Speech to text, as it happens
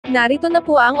Narito na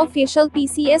po ang official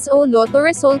PCSO Lotto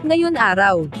result ngayon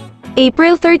araw.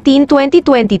 April 13,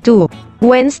 2022,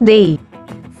 Wednesday.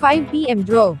 5 PM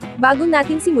draw. Bago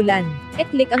natin simulan,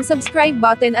 i-click ang subscribe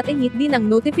button at i-hit din ang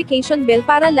notification bell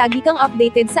para lagi kang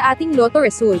updated sa ating Lotto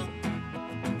result.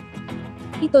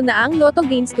 Ito na ang Lotto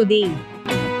games today.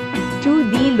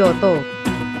 2D Lotto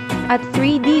at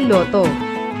 3D Lotto.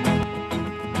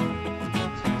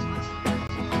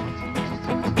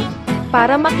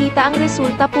 Para makita ang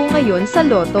resulta po ngayon sa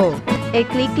Lotto,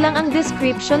 i-click lang ang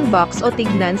description box o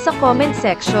tignan sa comment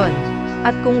section.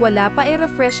 At kung wala pa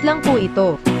i-refresh lang po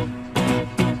ito.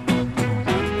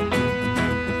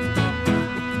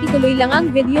 Ituloy lang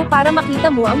ang video para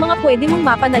makita mo ang mga pwede mong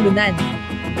mapanalunan.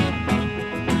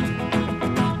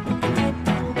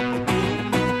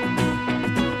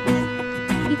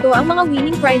 Ito ang mga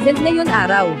winning prizes ngayon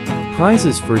araw.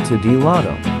 Prizes for 2D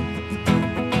Lotto.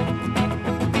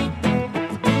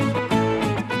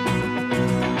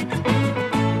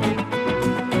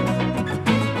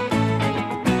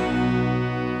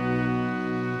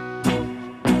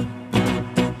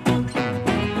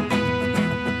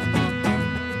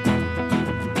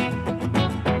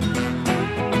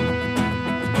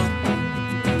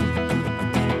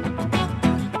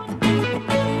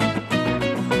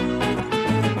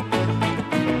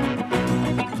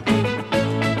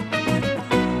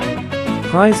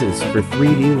 Prizes for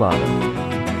 3D Lotto.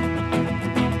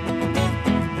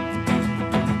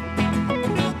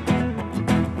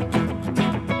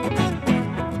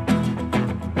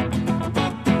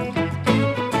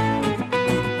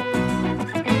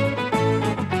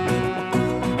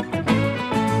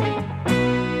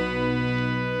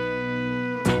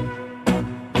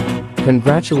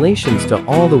 Congratulations to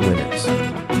all the winners.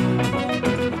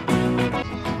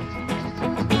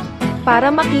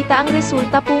 Para makita ang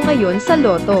resulta po ngayon sa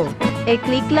Lotto,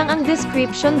 i-click lang ang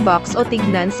description box o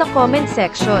tignan sa comment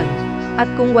section. At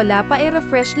kung wala pa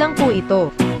i-refresh lang po ito.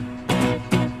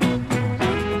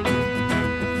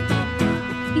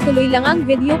 Ituloy lang ang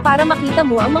video para makita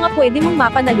mo ang mga pwede mong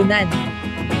mapanalunan.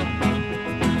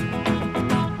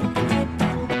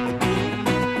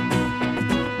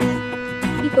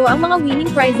 Ito ang mga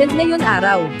winning prizes ngayon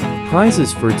araw.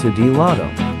 Prizes for 2D Lotto.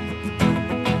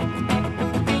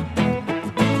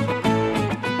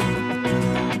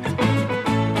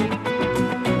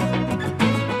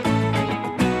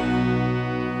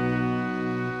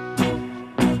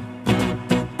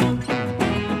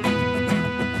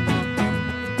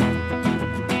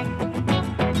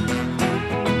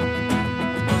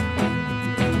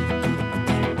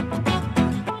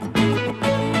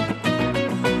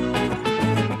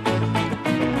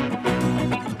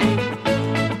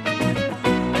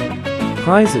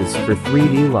 Prizes for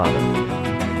 3D Lotto.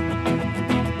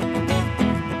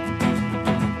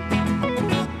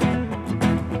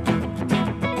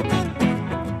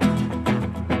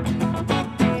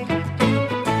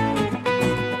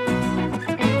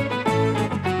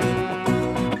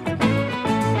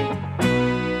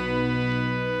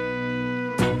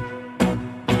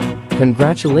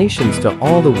 Congratulations to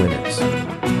all the winners.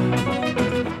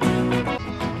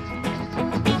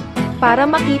 Para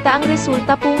makita ang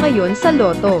resulta po ngayon sa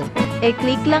Lotto,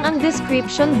 i-click lang ang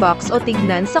description box o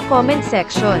tignan sa comment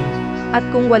section. At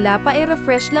kung wala pa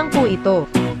i-refresh lang po ito.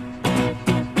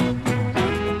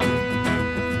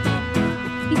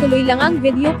 Ituloy lang ang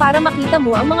video para makita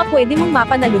mo ang mga pwede mong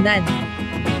mapanalunan.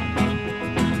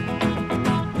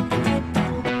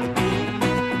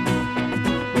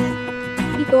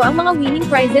 Ito ang mga winning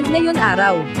prizes ngayon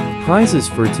araw. Prizes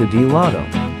for 2D Lotto.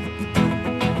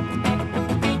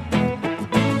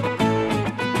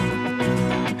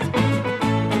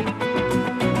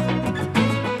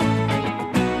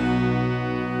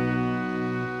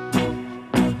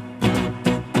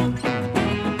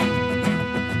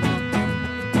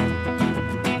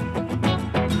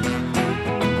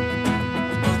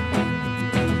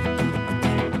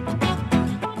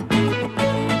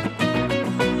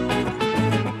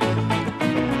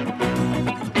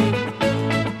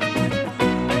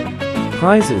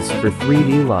 Prizes for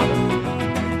 3D Lotto.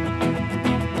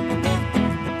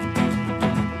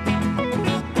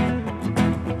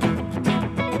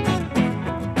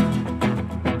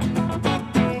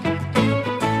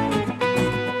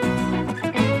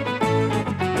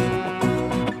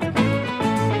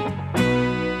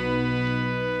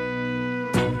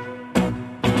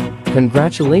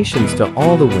 Congratulations to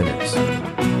all the winners.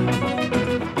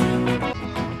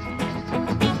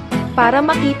 Para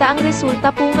makita ang resulta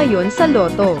po ngayon sa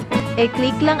Lotto,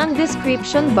 i-click lang ang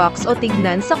description box o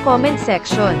tignan sa comment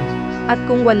section. At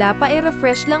kung wala pa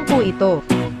i-refresh lang po ito.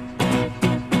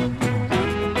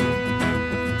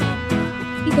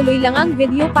 Ituloy lang ang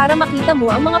video para makita mo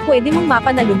ang mga pwede mong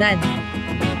mapanalunan.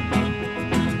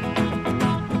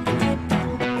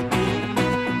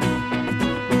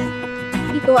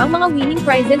 Ito ang mga winning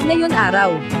prizes ngayon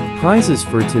araw. Prizes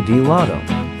for today Lotto.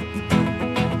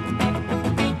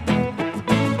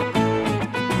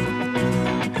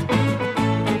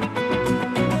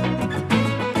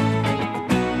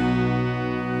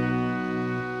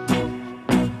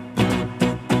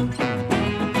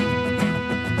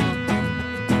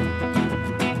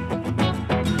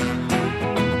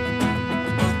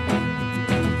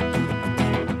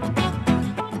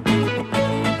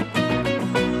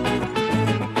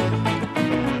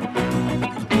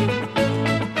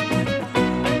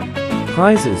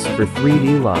 Prizes for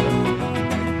 3D Lotto.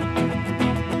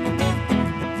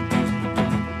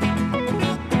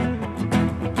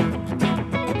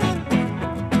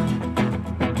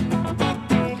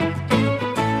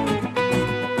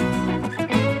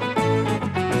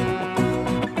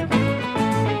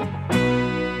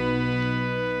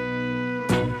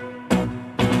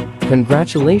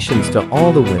 Congratulations to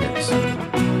all the winners.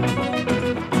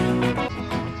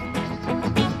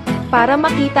 Para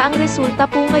makita ang resulta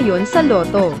po ngayon sa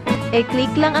Lotto, click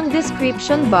lang ang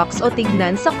description box o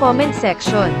tignan sa comment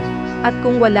section. At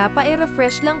kung wala pa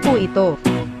refresh lang po ito.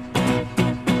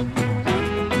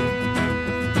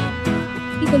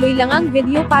 Ituloy lang ang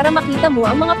video para makita mo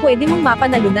ang mga pwede mong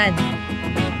mapanalunan.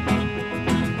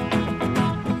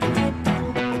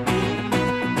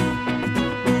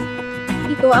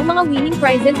 Ito ang mga winning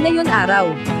prizes ngayon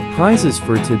araw. Prizes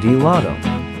for today Lotto.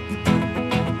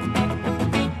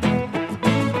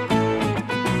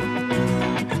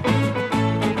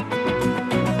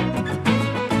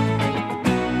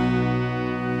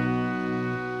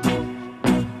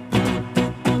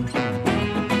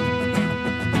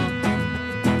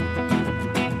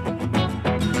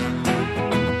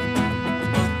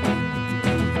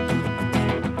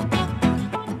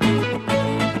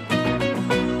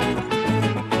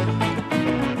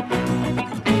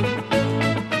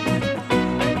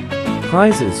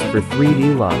 Prizes for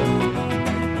 3D Lotto.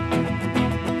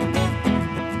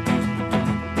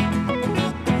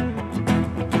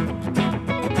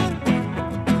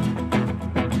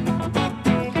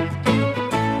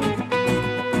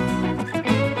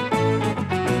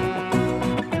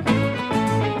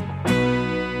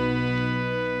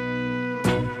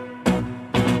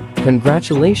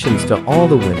 Congratulations to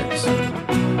all the winners.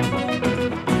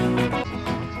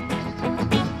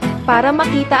 Para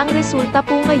makita ang resulta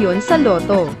po ngayon sa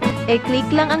Lotto, click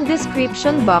lang ang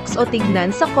description box o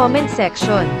tignan sa comment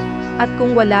section. At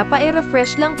kung wala pa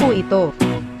refresh lang po ito.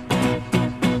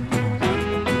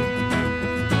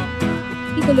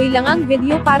 Ituloy lang ang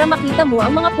video para makita mo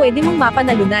ang mga pwede mong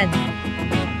mapanalunan.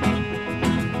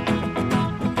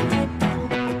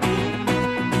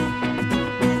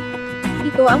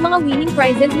 Ito ang mga winning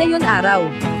prizes ngayon araw.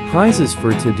 Prizes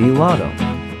for today Lotto.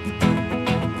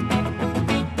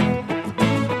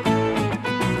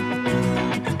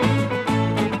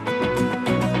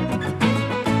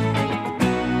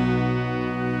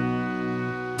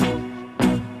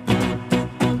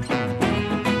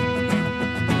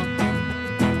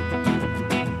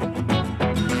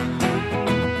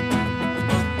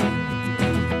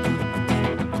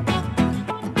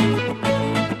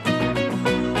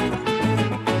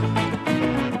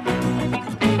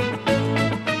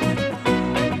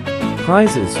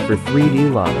 Prizes for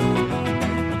 3D Lotto.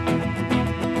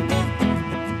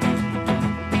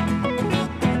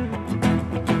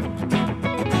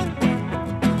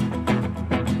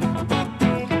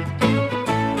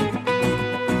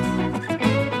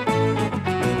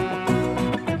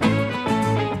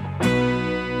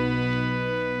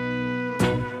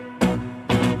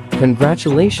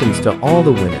 Congratulations to all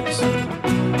the winners.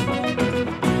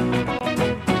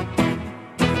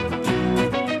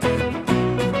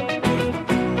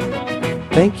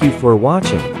 Thank you for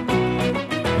watching.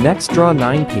 Next draw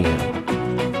 9 p.m.